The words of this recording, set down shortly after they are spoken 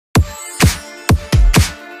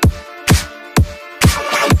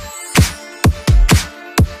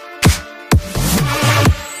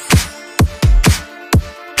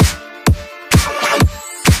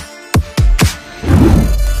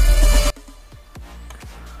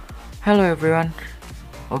Hello everyone.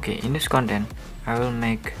 Okay, in this content, I will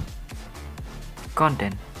make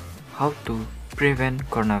content how to prevent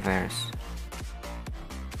coronavirus.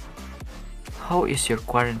 How is your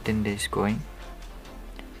quarantine days going?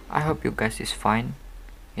 I hope you guys is fine,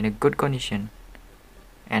 in a good condition,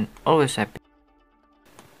 and always happy.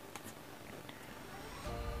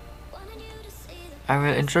 I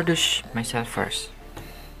will introduce myself first.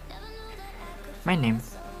 My name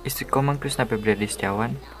is Komang Krishna Febriadi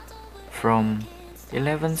Setiawan from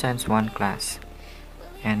 11 Science 1 class,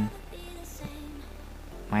 and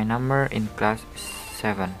my number in class is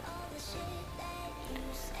 7.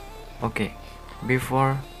 Okay,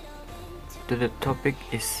 before to the topic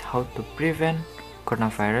is how to prevent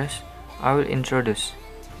coronavirus, I will introduce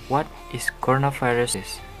what is coronavirus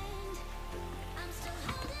is.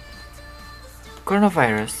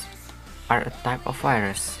 Coronavirus are a type of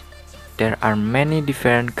virus. There are many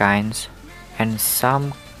different kinds and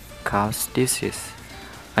some cause disease.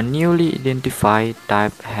 A newly identified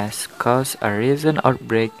type has caused a recent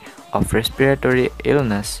outbreak of respiratory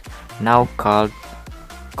illness now called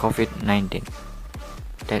COVID-19.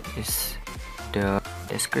 That is the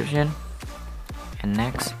description. And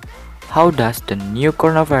next, how does the new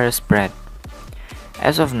coronavirus spread?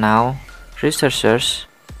 As of now, researchers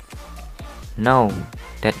know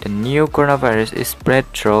that the new coronavirus is spread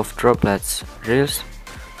through droplets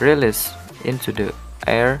released into the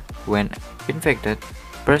air when infected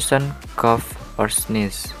person cough or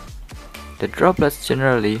sneeze. The droplets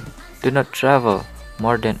generally do not travel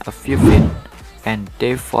more than a few feet and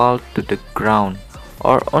they fall to the ground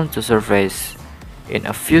or onto surface in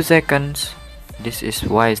a few seconds. This is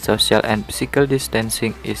why social and physical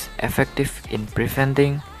distancing is effective in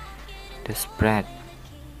preventing the spread.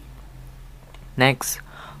 Next,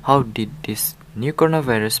 how did this new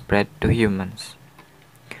coronavirus spread to humans?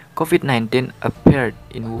 COVID-19 appeared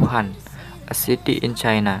in Wuhan, a city in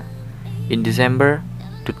China, in December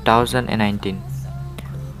 2019.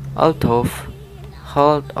 Although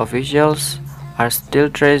health officials are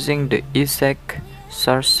still tracing the exact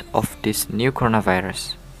source of this new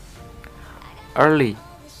coronavirus. Early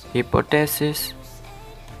hypothesis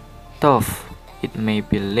thought it may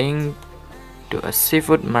be linked to a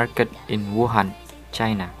seafood market in Wuhan,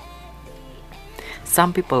 China.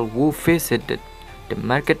 Some people who visited the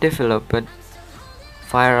market developed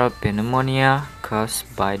viral pneumonia caused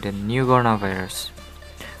by the new coronavirus.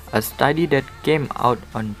 A study that came out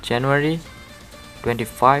on January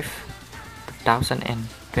 25,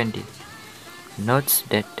 2020 notes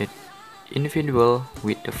that the individual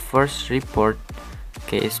with the first report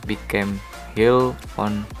case became ill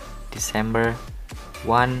on December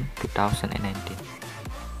 1, 2019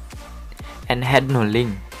 and had no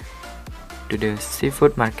link to the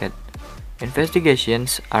seafood market.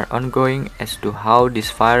 Investigations are ongoing as to how this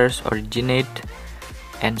virus originated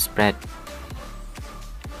and spread.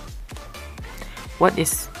 What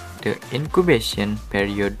is the incubation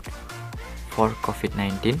period for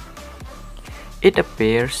COVID-19? It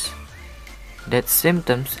appears that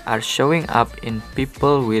symptoms are showing up in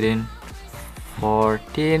people within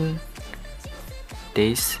 14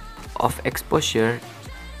 days of exposure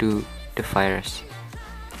to the virus.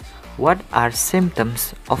 What are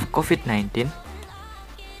symptoms of COVID-19?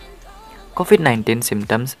 COVID-19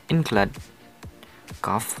 symptoms include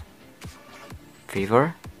cough,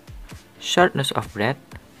 fever, shortness of breath,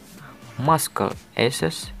 muscle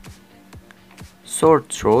aches, sore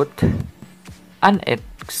throat,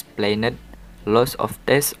 unexplained loss of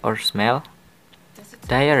taste or smell,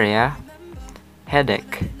 diarrhea,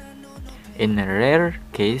 headache. In a rare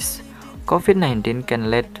case, COVID-19 can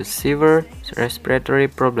lead to severe respiratory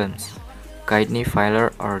problems, kidney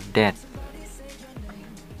failure, or death.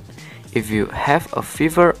 If you have a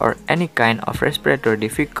fever or any kind of respiratory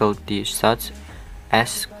difficulty such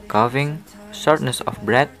as coughing, shortness of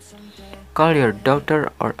breath, call your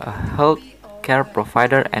doctor or a health care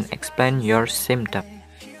provider and explain your symptoms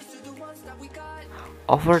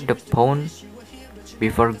over the phone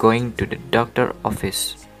before going to the doctor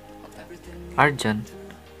office. Urgent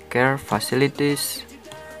care facilities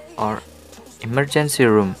or emergency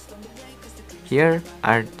room. Here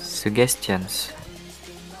are suggestions.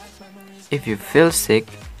 If you feel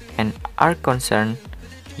sick and are concerned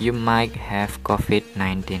you might have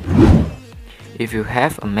COVID-19. If you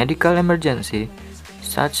have a medical emergency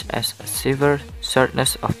such as a severe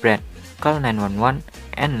shortness of breath, call 911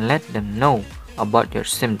 and let them know about your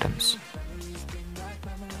symptoms.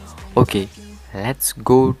 Okay, let's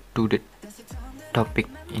go to the topic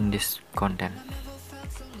in this content.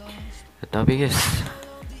 The topic is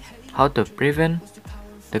how to prevent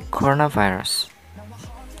the coronavirus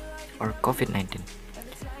or COVID-19.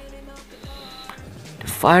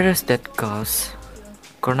 virus that causes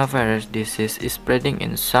coronavirus disease is spreading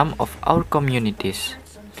in some of our communities.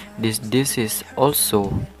 This disease,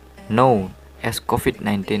 also known as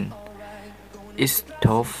COVID19, is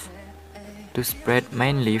thought to spread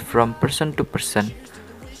mainly from person to person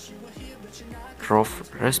through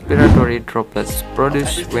respiratory droplets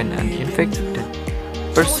produced when an infected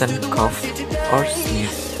person coughs or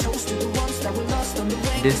sneezes.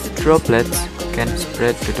 These droplets can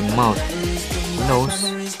spread to the mouth,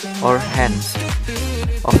 nose, or hands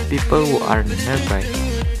of people who are nearby,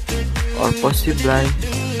 or possibly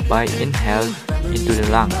by inhaled into the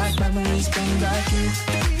lungs.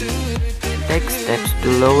 Take steps to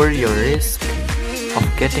lower your risk of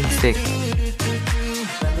getting sick.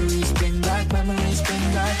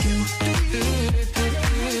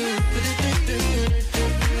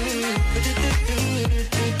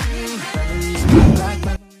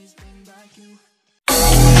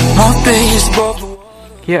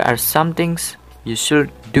 Here are some things you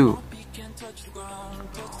should do.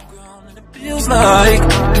 Feels like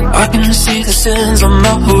I can see the sands on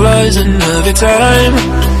the horizon every time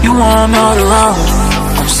you are not around.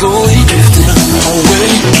 I'm slowly drifting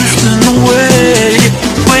away,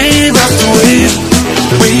 wave after wave,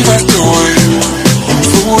 wave after wave. I'm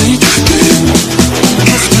slowly drifting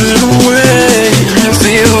away, and it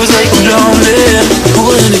feels like I'm drowning,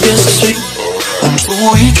 pulling against the street. I'm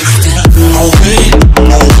slowly drifting away,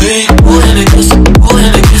 pulling against it, pulling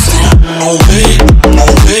against it. Away,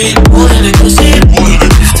 pulling against it, pulling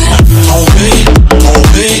against it. Away,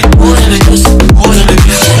 pulling against it, pulling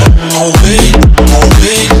against it. Away,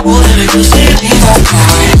 pulling against it. Wave after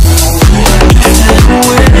wave, drifting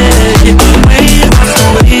away, wave after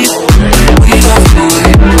wave, wave after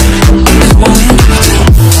wave. Slowly drifting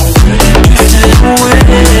away,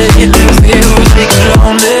 it feels like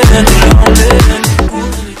drowning.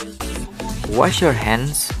 Wash your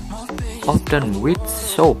hands often with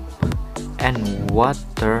soap and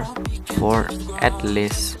water for at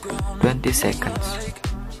least 20 seconds.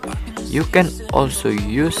 You can also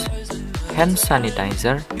use hand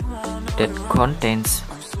sanitizer that contains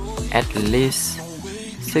at least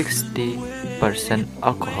 60%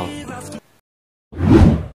 alcohol.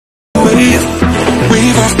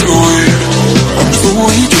 Wave after wave, I'm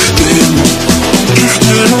slowly drifting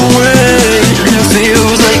away, and it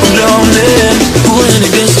feels like I'm drowning, pulling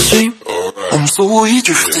against the stream. I'm slowly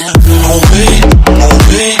drifting away,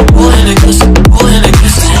 pulling against it, pulling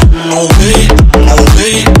against it. Away,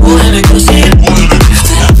 pulling against it, pulling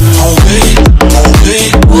against it. Away,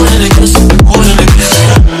 pulling against it, pulling against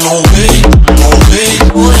it. Away,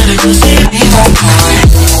 pulling against it. Wave after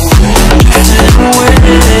wave, drifting away,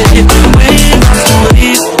 wave after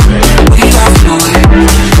wave, wave after wave.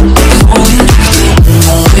 Slowly drifting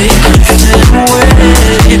away, drifting away.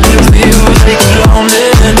 It feels like I'm drowning.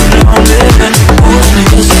 Pulling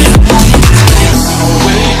against it,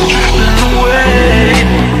 away, drifting away,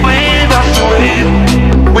 wave after wave,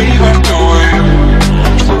 wave after wave.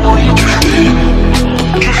 Slowly drifting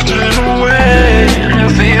away, and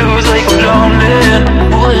it feels like I'm drowning.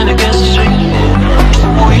 Pulling against the stream,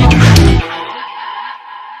 slowly drifting.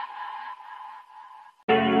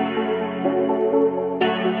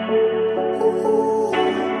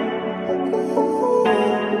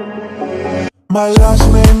 My loss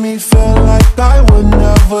made me feel like I would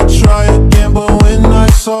never try again, but when I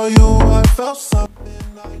saw you, I felt something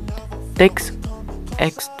I never felt. Take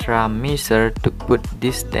extra measure to put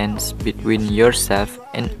distance between yourself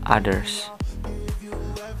and others.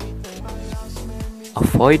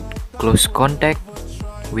 Avoid close contact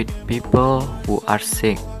with people who are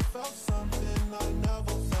sick.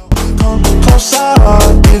 Come closer,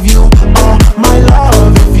 I'll give you all my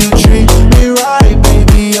love. If you treat me right,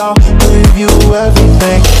 baby, I'll give you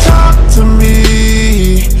everything. Talk to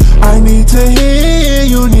me, I need to hear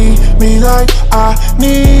you need me like I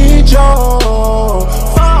need you.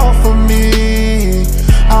 Fall for me,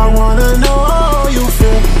 I wanna know how you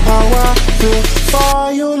feel, how I feel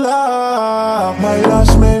for you, love. My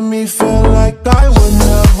loss made me feel like I would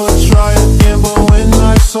never try again, but when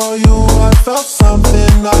I saw you, I felt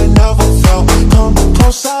something I never felt. Come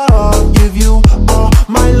closer, I'll give you all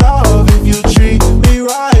my love. If you treat me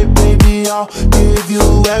right, baby, I'll give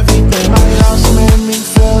you everything. My loss made me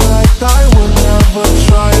feel like I would never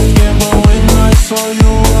try again, but when I saw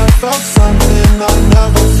you, I felt something I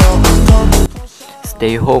never felt. Come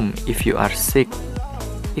Stay home if you are sick,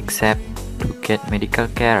 except to get medical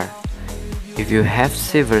care. If you have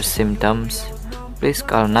severe symptoms, please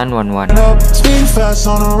call 911. Speed fast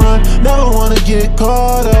on the run, never wanna get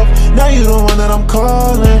caught up. Now you the one that I'm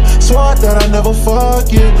calling. Swore that I never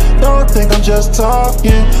forget. Don't think I'm just just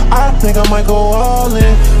talking. I think I might go all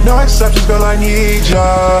in. No exceptions, girl, I need ya.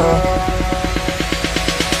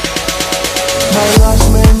 My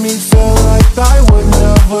loss made me feel like I would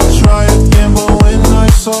never try again, but when I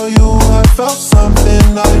saw you, I felt something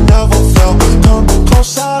I never felt. Come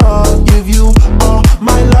closer, I'll give you all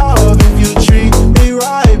my love. If you treat me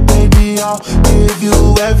right, baby, I'll give you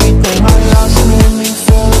everything. My loss made me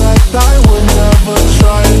feel like I would never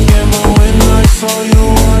try again, but when I saw you,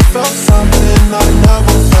 I felt something I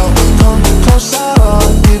never felt. Come closer,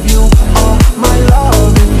 I'll give you all my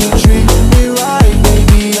love. If you treat me right,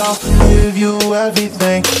 baby, I'll give you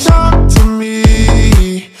everything. Talk to me,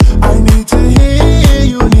 I need to hear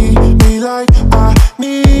you need me like I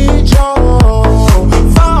need you.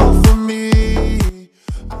 Fall for me,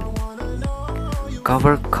 I wanna know you.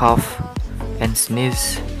 Cover cough and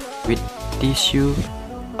sneeze with tissue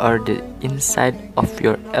or the inside of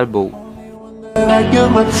your elbow. I give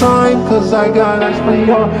my time, cause I got eyes for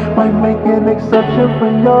you. Might make an exception for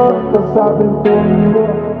you, cause I've been feeling it.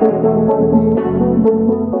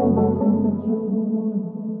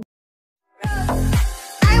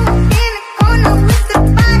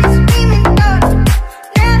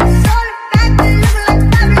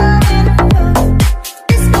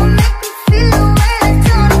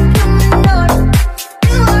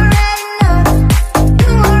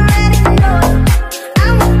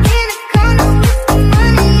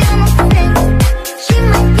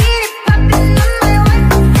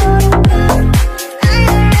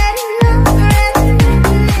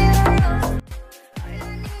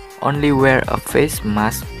 Only wear a face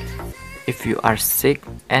mask if you are sick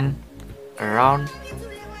and around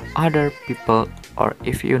other people, or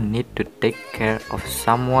if you need to take care of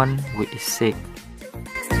someone who is sick.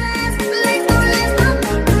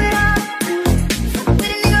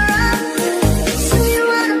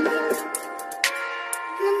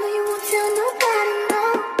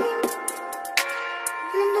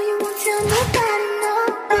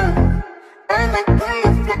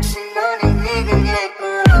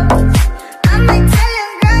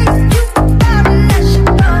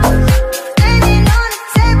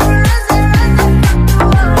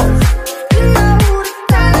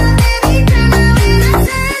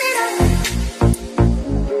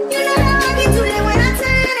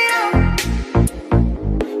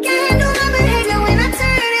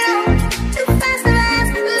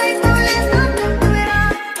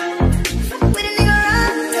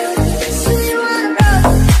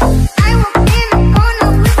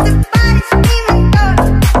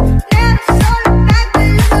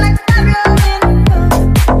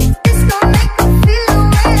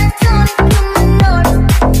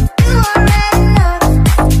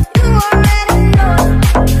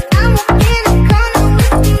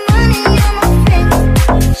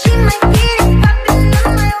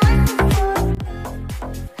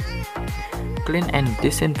 Clean and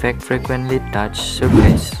disinfect frequently touched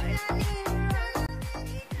surfaces.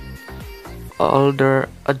 Older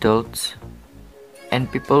adults and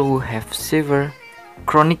people who have severe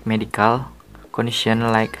chronic medical conditions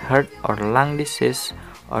like heart or lung disease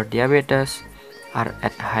or diabetes are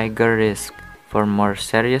at higher risk for more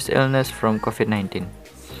serious illness from COVID-19.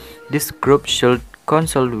 This group should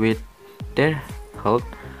consult with their health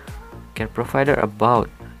care provider about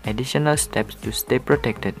additional steps to stay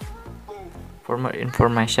protected. For more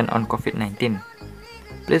information on COVID-19,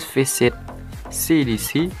 please visit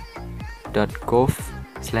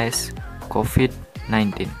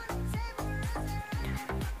cdc.gov/COVID-19.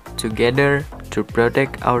 Together to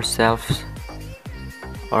protect ourselves,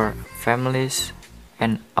 our families,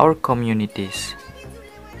 and our communities.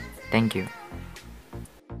 Thank you.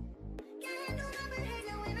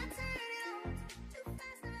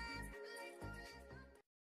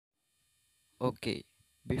 Okay,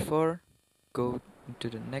 before go to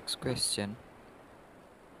the next question,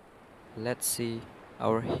 let's see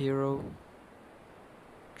our hero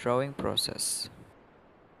drawing process.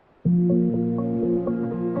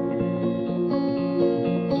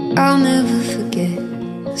 I'll never forget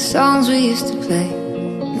the songs we used to play,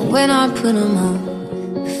 and when I put them on,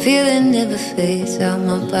 the feeling never fades out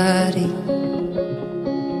my body.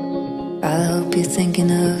 I hope you're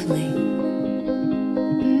thinking of me.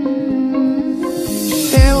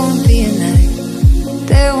 There won't be a night,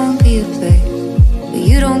 there won't be a place where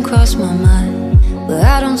you don't cross my mind, where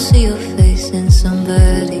I don't see your face in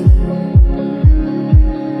somebody.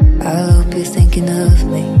 I hope you're thinking of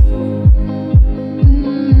me.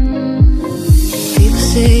 People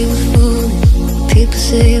say we're foolish, people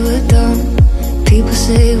say we're dumb, people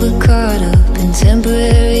say we're caught up in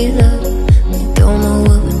temporary love. We don't know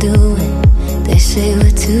what we're doing, they say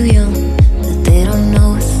we're too young, but they don't know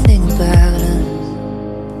a thing about us.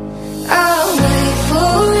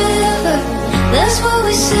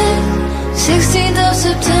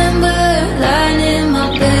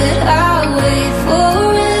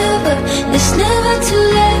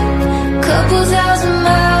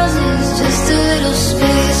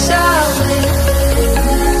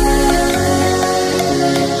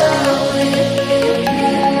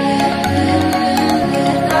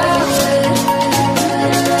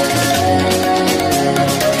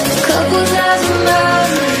 thousand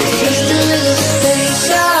miles, just a little space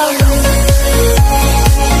away.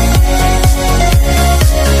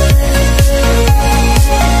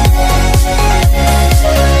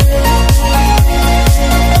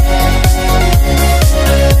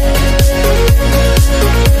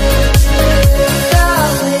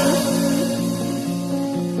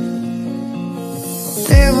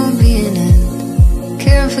 There won't be an end,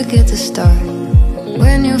 can't forget the start.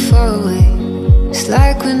 When you're far away, it's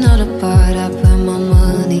like we're not apart. I put my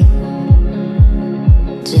money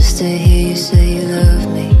just to hear you say you love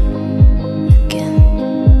me again.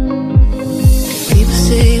 People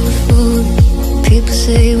say we're foolish, people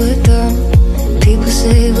say we're dumb, people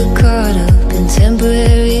say we're caught up in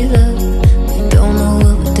temporary love. We don't know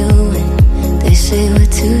what we're doing, they say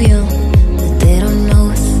we're too young, but they don't know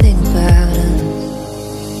a thing about us.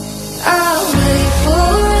 I'll wait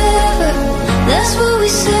forever, that's what we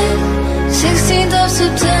said. 16th of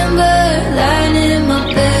September, lying in my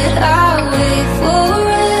bed. I'll wait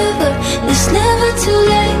forever, it's never too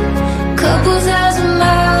late. Couple thousand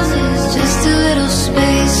miles is just a little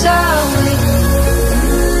space. I'll wait.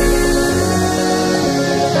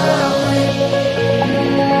 I'll wait.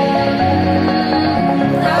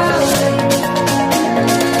 I'll wait.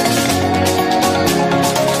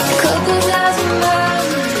 Couple thousand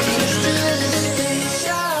miles is just a little space.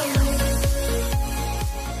 I'll wait.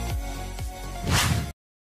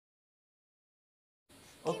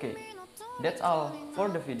 Okay, that's all for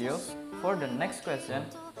the video. For the next question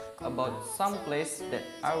about some place that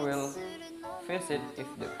I will visit if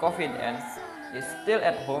the COVID ends is still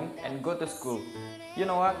at home and go to school. You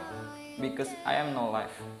know what? Because I am no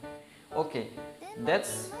life. Okay,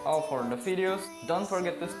 that's all for the videos. Don't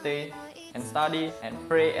forget to stay and study and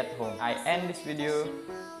pray at home. I end this video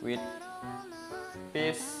with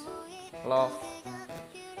peace, love,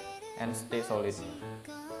 and stay solid.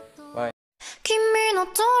 Bye. 君の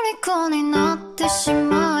虜になってし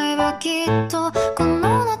まえばきっとこ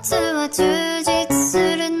の夏は充実す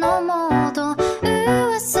るのモード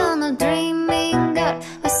噂の Dreaming が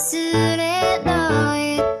忘れな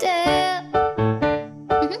いで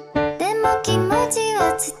でも気持ち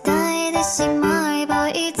は伝えてしまえば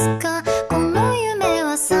いつかこの夢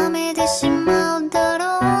は覚めてしまうだ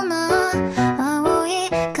ろうな青い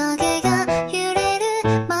影が揺れ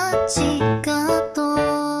る街角